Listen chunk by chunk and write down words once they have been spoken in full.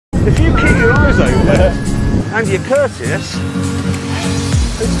If you keep your eyes open and you're courteous,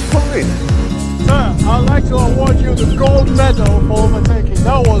 it's fine. Sir, I'd like to award you the gold medal for overtaking.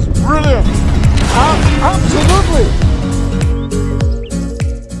 That was brilliant. Absolutely.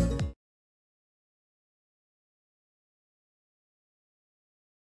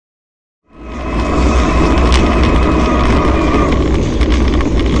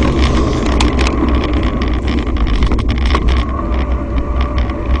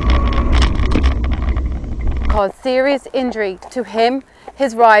 Cause serious injury to him,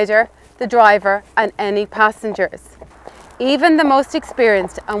 his rider, the driver and any passengers. Even the most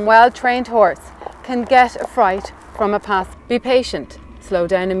experienced and well-trained horse can get a fright from a pass. Be patient, slow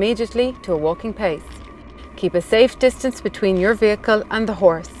down immediately to a walking pace. Keep a safe distance between your vehicle and the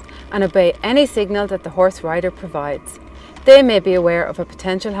horse and obey any signal that the horse rider provides. They may be aware of a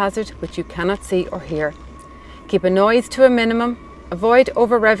potential hazard which you cannot see or hear. Keep a noise to a minimum. Avoid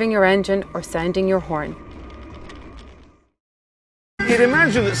over-revving your engine or sounding your horn. You'd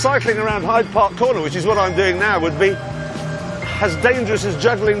imagine that cycling around Hyde Park Corner, which is what I'm doing now, would be as dangerous as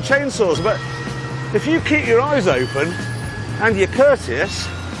juggling chainsaws. But if you keep your eyes open and you're courteous,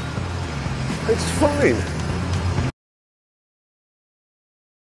 it's fine.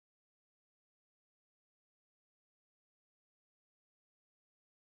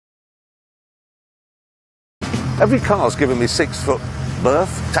 Every car's given me 6-foot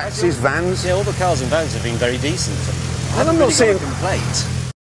berth, taxis, vans. Yeah, all the cars and vans have been very decent. And I'm not seeing complaints.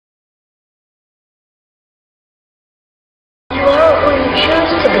 You are who you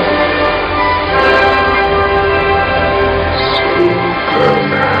choose to be.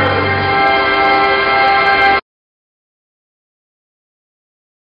 Superman.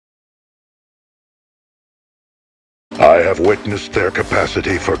 I have witnessed their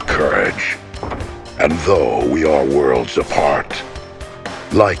capacity for courage. And though we are worlds apart,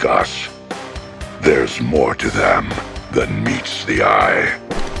 like us, there's more to them than meets the eye.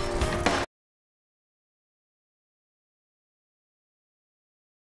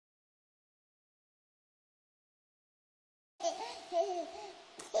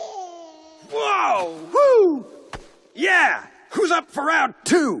 Whoa! Woo! Yeah! Who's up for round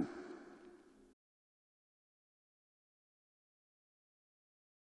 2?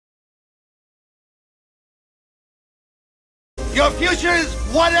 Your future is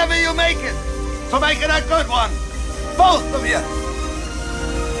whatever you make it. So make it a good one. Both of you.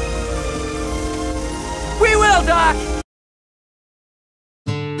 We will, Doc.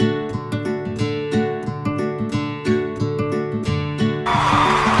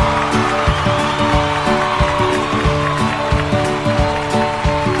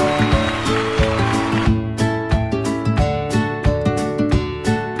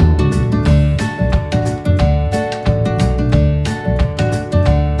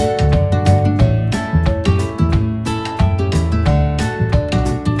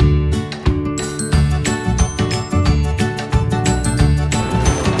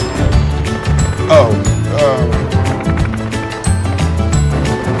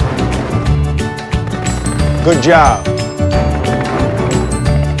 Good job.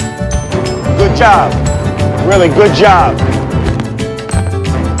 Good job. Really good job.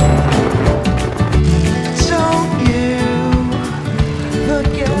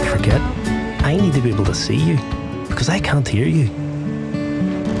 Don't forget, I need to be able to see you, because I can't hear you.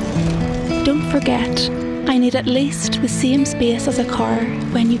 Don't forget, I need at least the same space as a car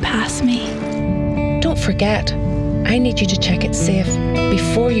when you pass me. Don't forget, I need you to check it's safe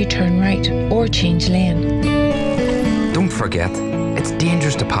before you turn right or change lane. Don't forget, it's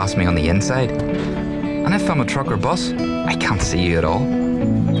dangerous to pass me on the inside. And if I'm a truck or bus, I can't see you at all.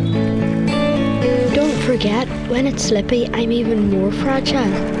 Don't forget, when it's slippy, I'm even more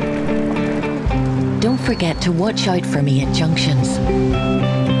fragile. Don't forget to watch out for me at junctions.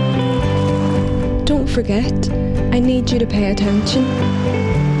 Don't forget, I need you to pay attention.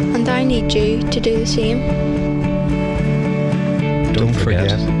 And I need you to do the same. Don't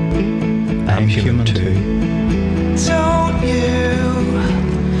forget, I'm human too.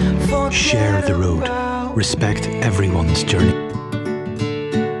 Share the road. Respect everyone's journey.